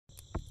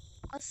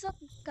What's up,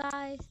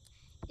 guys?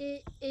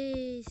 It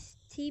is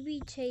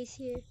TB Chase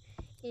here,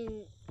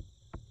 and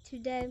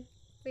today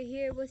we're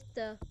here with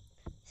the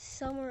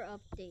summer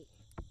update.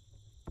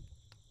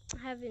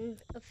 I have been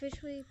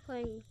officially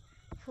playing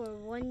for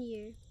 1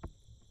 year,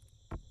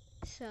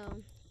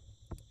 so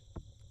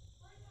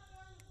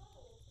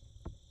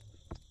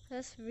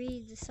let's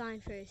read the sign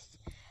first.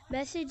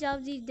 Message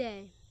of the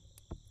day.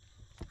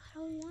 I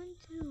don't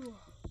want to.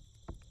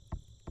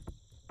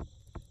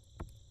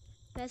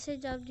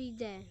 Message of the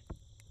day.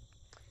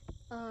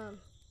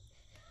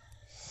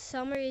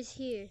 Summer is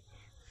here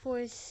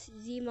for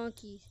the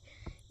monkeys.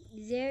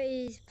 There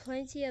is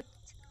plenty of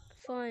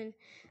fun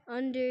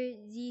under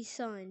the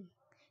sun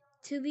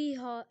to be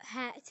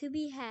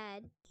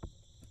had.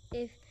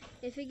 If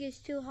it gets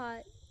too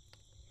hot,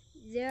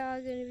 there are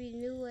going to be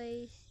new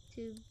ways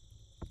to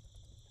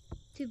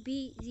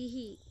beat the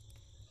heat.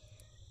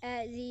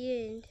 At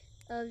the end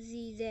of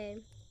the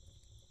day,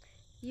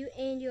 you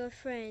and your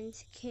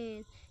friends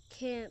can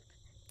camp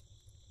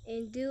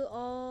and do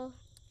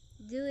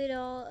it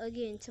all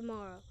again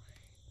tomorrow.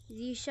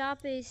 The shop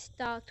is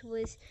stocked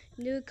with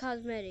new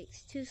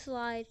cosmetics to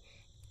slide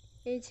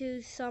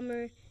into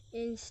summer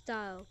in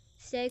style.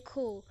 Stay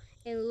cool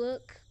and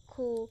look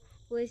cool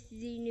with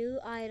the new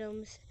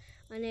items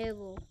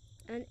unavailable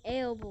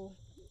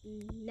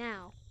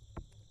now.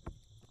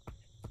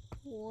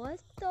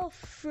 What the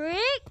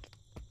frick?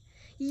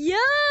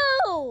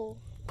 Yo!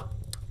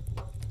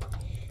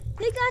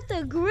 They got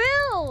the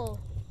grill!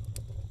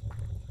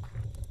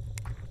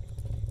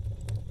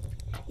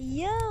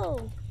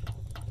 Yo!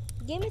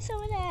 Give me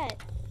some of that.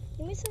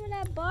 Give me some of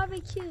that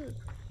barbecue.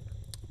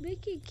 We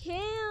can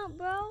camp,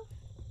 bro.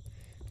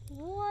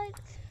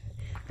 What?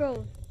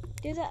 Bro,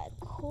 there's a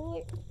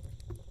cooler.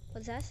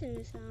 What's that in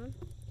the sound?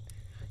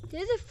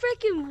 There's a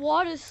freaking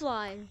water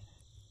slide.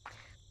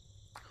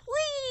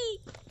 Whee!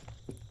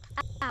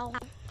 Ow.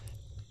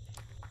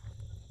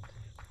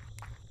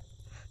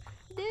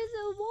 There's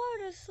a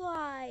water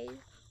slide.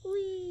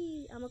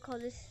 Whee! I'm gonna call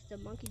this the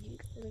monkey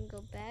juke. Let me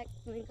go back.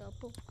 Let me go.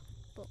 Boop,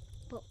 boop,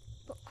 boop,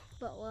 boop.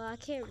 But well, I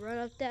can't run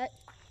up that.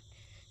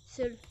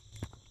 So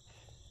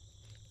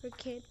we're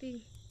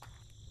camping.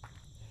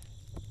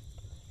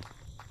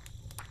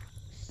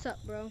 Sup,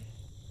 bro?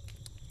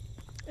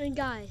 And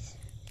guys,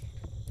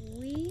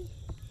 we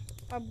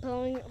are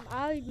blowing.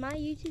 My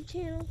YouTube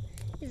channel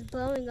is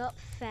blowing up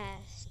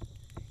fast.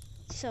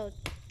 So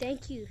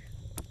thank you.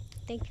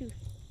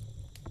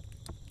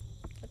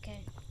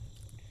 Okay.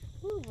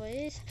 Ooh, what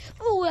is?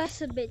 Oh,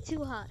 that's a bit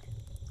too hot.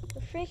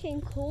 The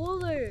freaking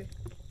cooler.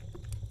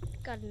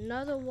 Got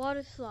another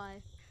water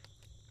slide.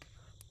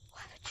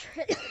 What a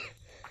trip.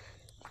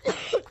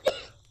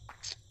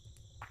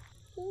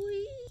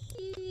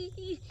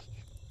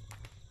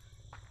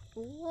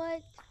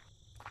 What?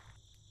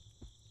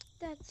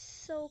 That's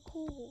so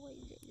cool.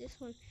 Wait,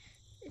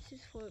 this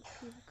is for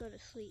people to go to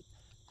sleep.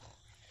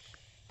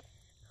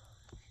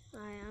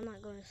 Alright, I'm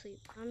not going to sleep.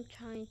 I'm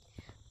trying.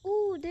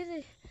 Ooh, did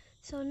it.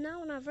 So now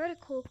when I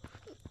vertical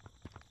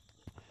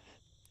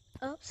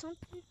up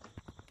something,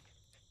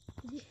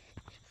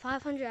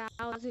 500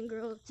 hours in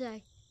Girl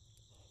Tag.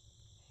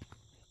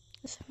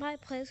 Somebody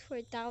plays for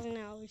 1,000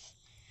 hours.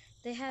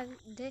 They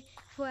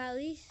for at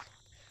least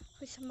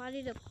for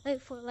somebody to play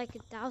for like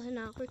 1,000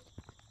 hours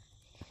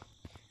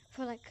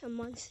for like a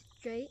month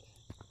straight.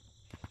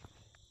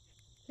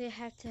 They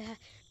have to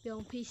be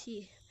on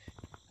PC.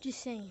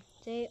 Just saying,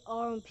 they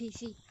are on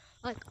PC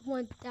like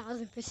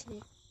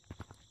 1,000%.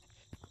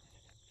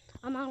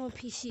 I'm not on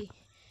PC.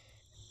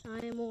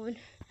 I am on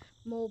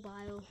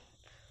mobile.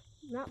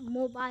 Not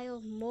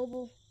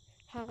mobile.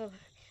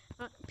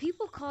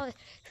 People call it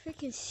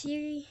freaking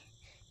Siri,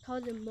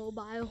 calls it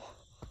mobile.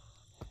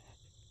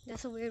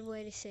 That's a weird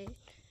way to say it.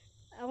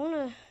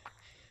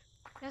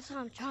 That's what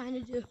I'm trying to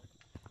do.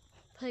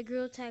 Play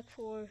Gorilla Tag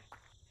for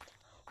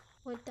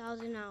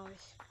 1,000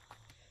 hours.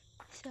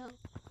 So,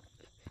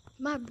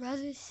 my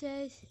brother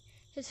says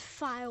it's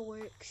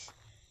fireworks.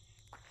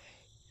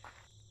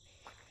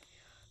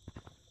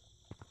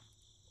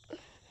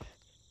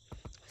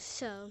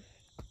 So,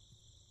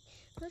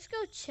 let's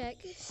go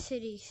check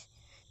cities,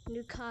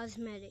 new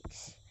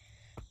cosmetics.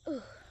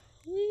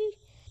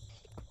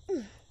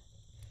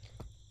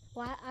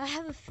 Why? I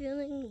have a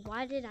feeling.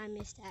 Why did I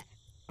miss that?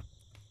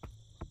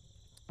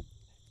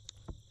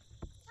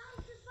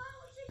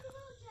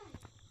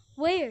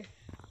 Where? In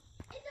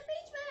the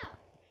beach map.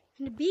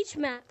 In the beach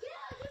map?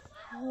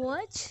 Yeah.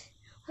 What?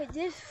 Wait,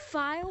 there's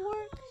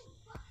fireworks?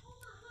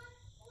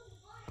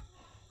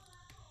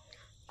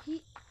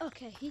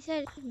 He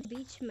said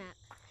beach map.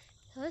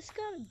 So let's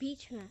go to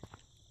beach map.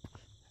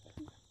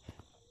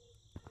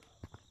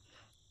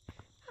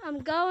 I'm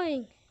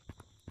going.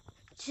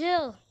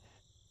 Chill.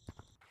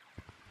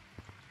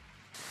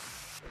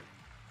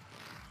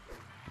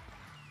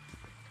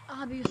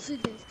 Obviously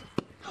this.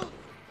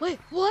 Wait,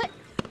 what?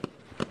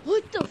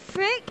 What the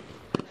frick?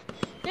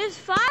 There's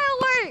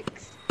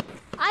fireworks!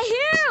 I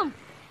hear them!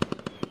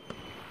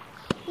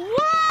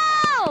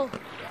 Whoa!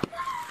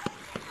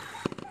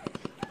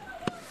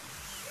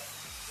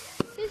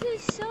 This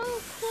is so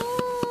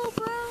cool!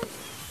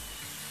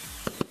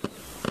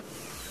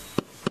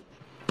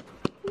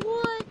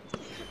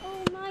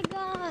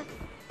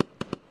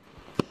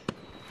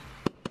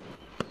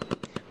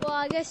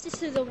 I guess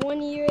this is a 1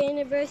 year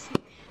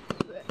anniversary.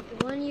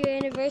 1 year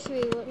anniversary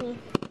with me.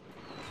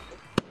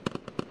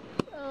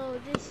 Oh,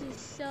 this is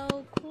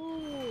so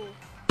cool.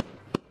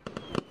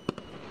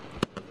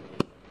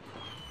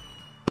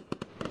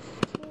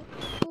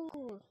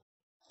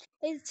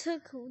 It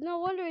took, no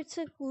wonder it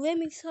took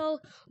Lemmy so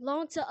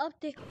long to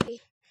update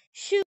me.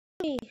 Shoot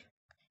me.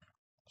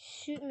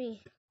 Shoot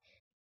me.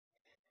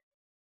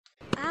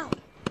 Ow.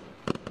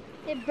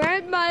 It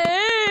burned my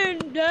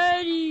hand,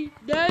 Daddy.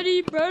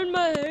 Daddy burned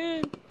my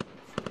hand.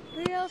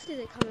 Where else is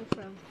it coming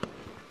from?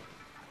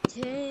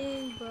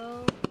 Dang,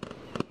 bro.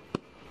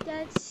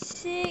 That's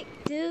sick,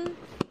 dude.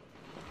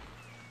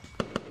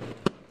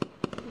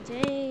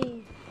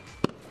 Dang.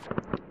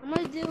 I'm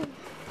gonna do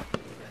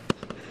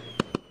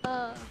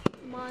a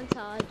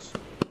montage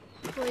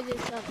for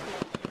this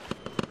update.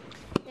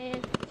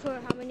 And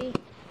for how many?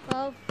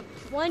 Well,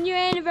 1 year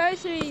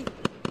anniversary.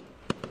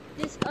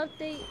 This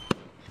update.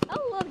 I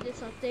love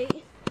this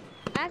update.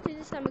 After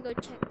this, I'm gonna go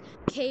check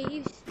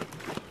caves.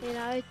 And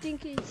I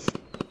think it's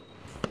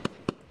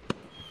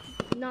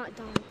not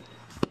done.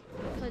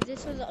 Because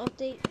this was an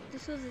update.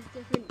 This was a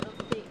different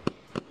update.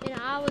 And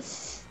I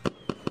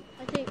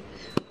think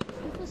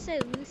people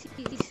said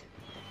Lucy's,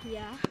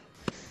 yeah,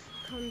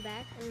 come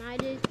back. And I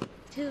did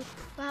too.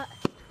 But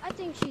I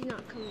think she's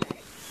not coming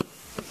back.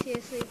 Like,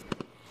 seriously.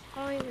 I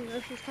don't even know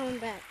if she's coming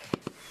back.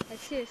 Like,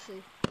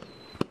 seriously.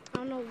 I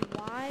don't know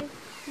why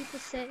people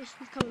said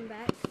she's coming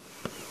back. But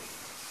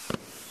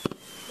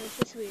it's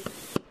just weird.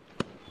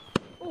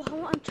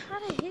 Oh, I'm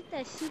trying to hit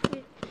that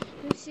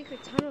new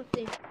secret tunnel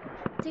thing.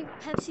 I think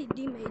Pepsi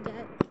D made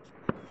that.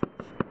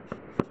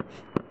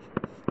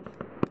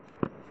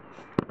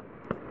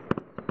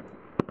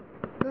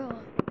 Bro,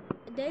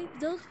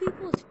 those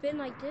people spin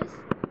like this,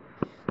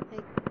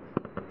 like,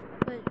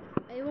 but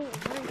it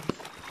won't work.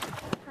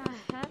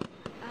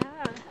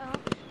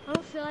 I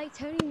don't feel like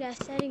turning that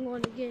setting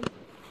on again.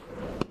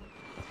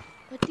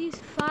 But these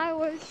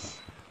fireworks,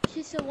 it's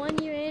just a 1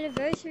 year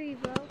anniversary,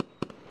 bro.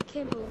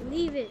 Can't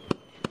believe it.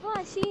 Oh,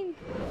 y'all seen,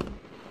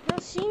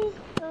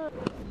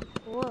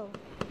 whoa.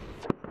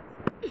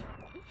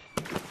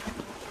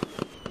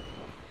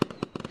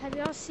 Have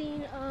y'all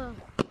seen,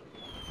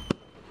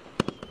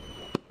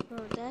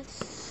 bro,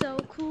 that's so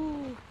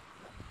cool.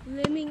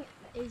 Lemming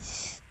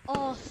is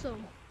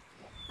awesome.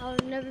 I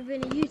would have never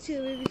been a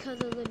YouTuber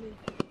because of Lemming.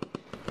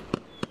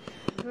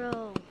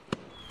 Bro.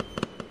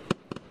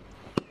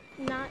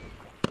 Not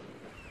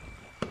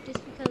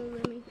just because of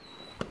Lemming.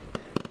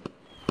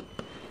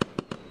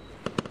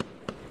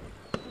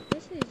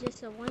 This is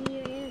just a 1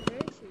 year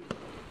anniversary.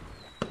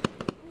 Oh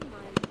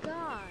my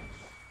gosh.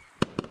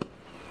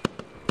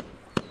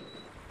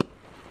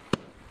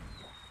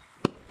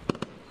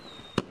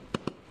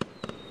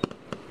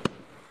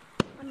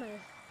 I'm gonna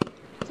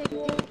take a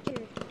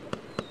picture.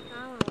 I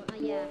don't know.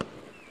 Yeah,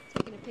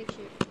 taking a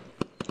picture.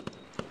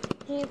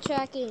 Hand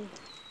tracking.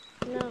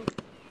 No.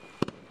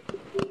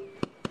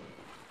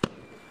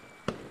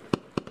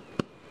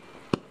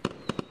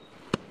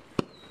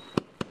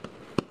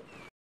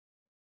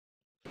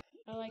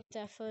 I like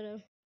that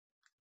photo.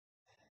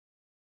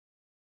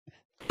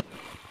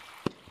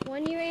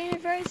 1 year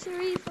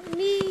anniversary for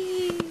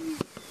me.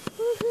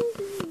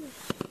 Woohoo!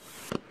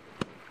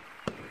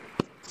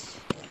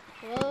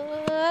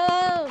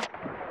 Whoa!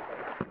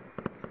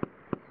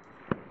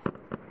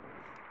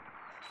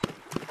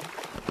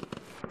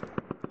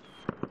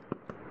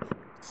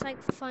 It's like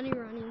funny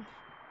running.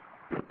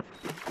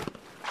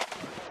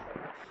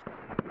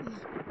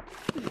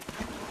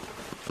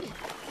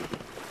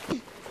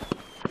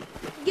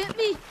 Get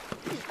me!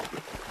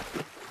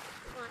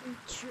 I'm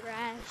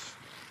trash.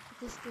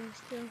 This thing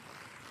still.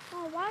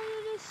 Oh, why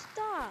did it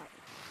stop?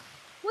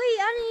 Wait,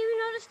 I didn't even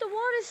notice the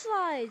water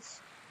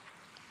slides.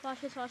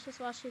 Watch this, watch this,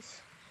 watch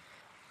this.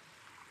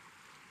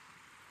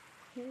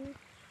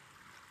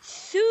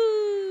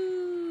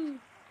 Shoo!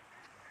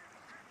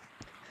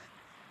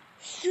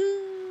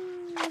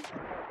 Shoo!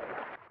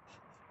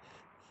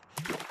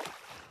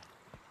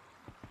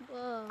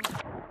 Whoa.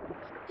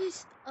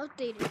 This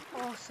update is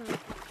awesome.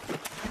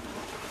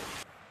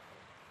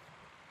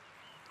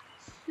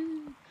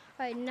 Shoo.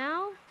 Alright,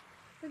 now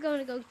we're going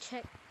to go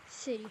check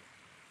city.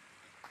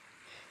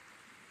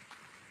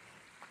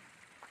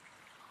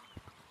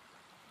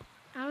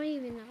 I don't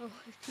even know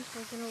if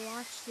people are gonna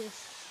watch this.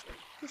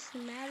 This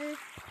matters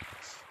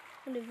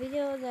in the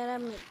video that I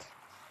make.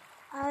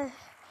 I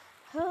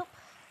hope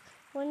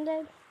one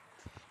day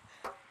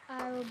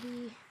I will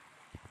be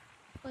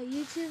a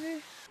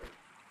YouTuber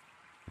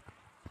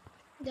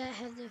that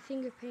has a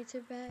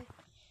fingerprinter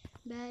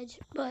badge.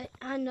 But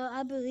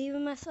I believe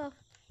in myself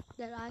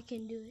that I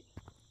can do it.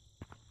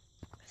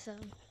 So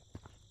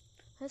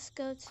let's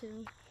go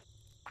to.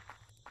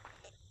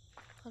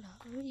 Hold on,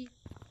 let me.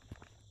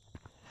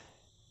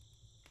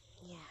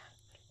 Yeah,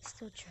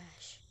 still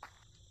trash.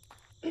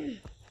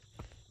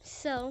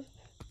 So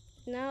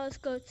now let's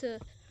go to.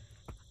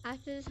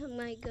 After this, I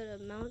might go to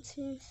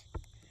mountains,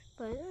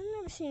 but I've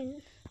never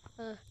seen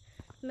a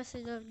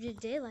message of your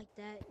day like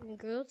that in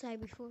Girl Tag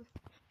before.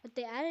 But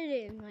they added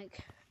it in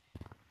like.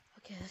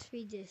 Okay, let's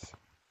read this.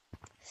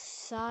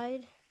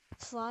 Slide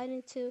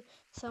into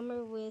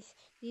summer with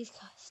these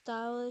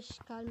stylish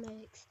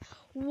cosmetics.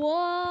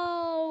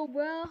 Whoa,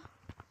 bro!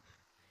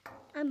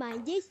 I'm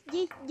buying this.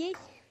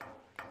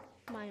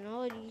 Buying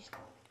all these.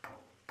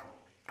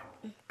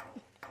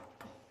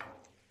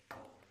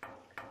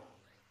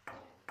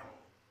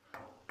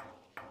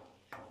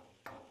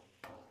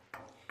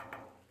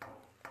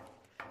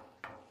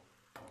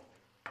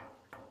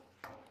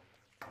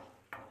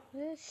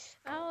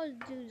 I'll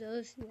do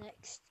those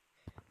next.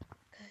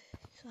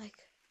 It's like,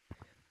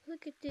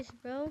 look at this,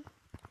 bro.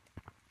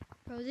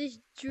 Bro, this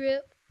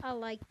drip. I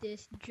like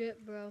this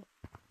drip, bro.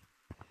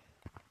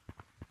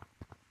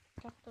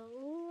 I got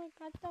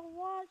the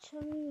watch. I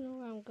don't even know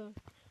where I'm going.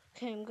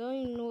 Okay, I'm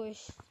going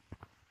north.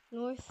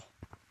 So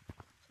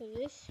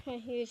this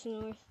right here is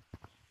north.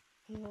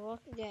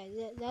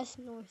 That's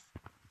north.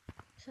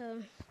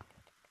 So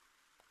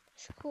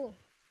it's cool.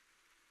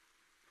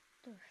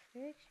 The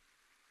frick?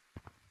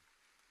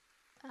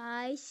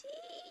 I see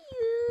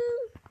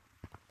you.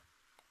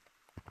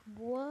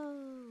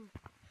 Whoa.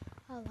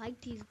 I like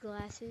these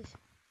glasses.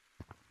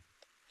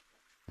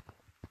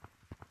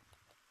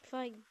 It's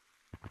like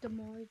the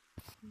more.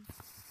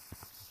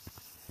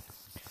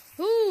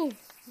 Ooh,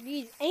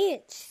 these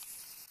ants.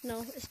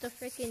 No, it's the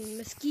freaking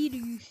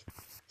mosquitoes.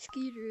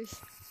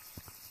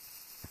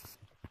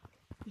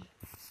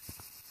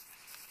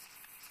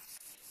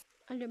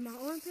 Under my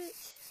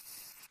armpits.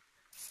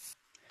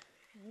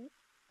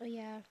 Oh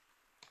yeah,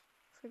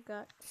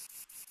 forgot.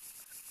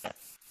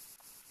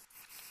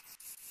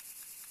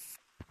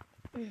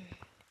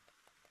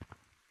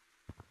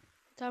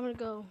 Time to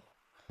go.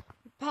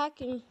 I'm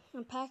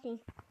packing.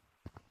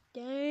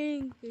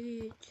 Dang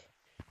it.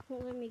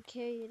 Won't let me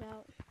carry it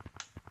out.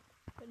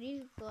 But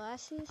these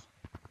glasses.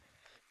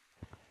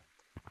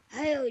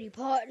 Howdy,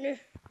 partner.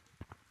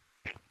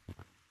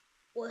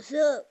 What's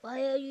up? What the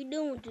hell you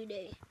doing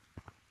today?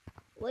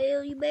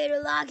 Well, you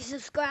better like and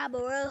subscribe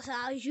or else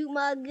I'll shoot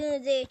my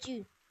guns at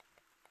you.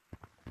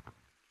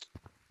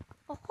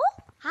 Oh,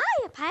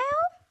 hiya, pal.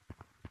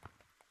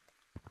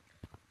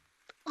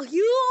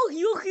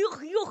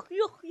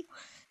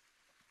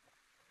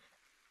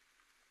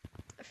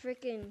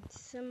 Freaking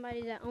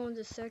somebody that owns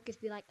a circus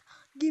be like,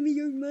 give me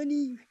your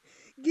money.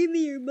 Give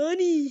me your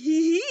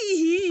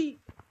money.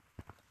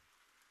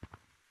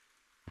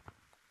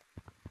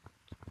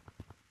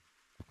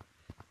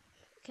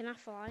 Can I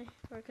fly?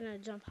 Or can I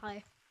jump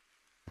high?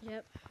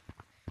 Yep.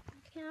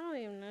 I don't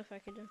even know if I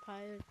can jump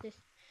higher with this.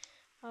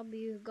 I'll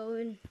be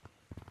going.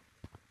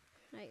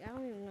 Like, I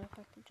don't even know if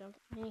I can jump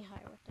any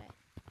higher with that.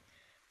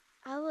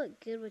 I look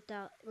good with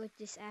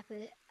this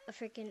a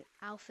freaking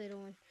outfit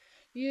on.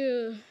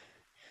 Yeah.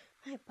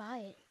 I buy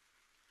it.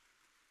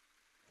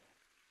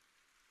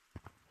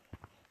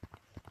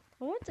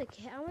 I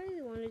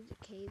really wanted the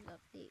cave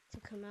update to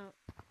come out.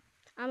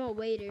 I'm a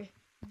waiter.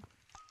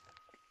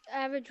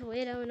 Average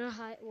waiter in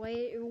Ohio.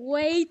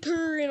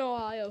 Waiter in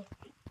Ohio.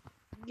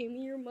 Give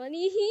me your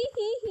money.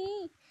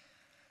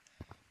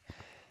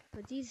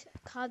 But these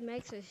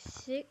cosmetics are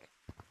sick.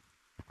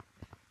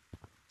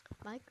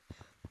 Like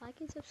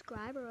and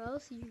subscribe or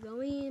else you're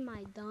going in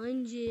my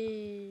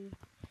dungeon.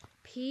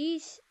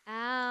 Peace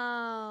out.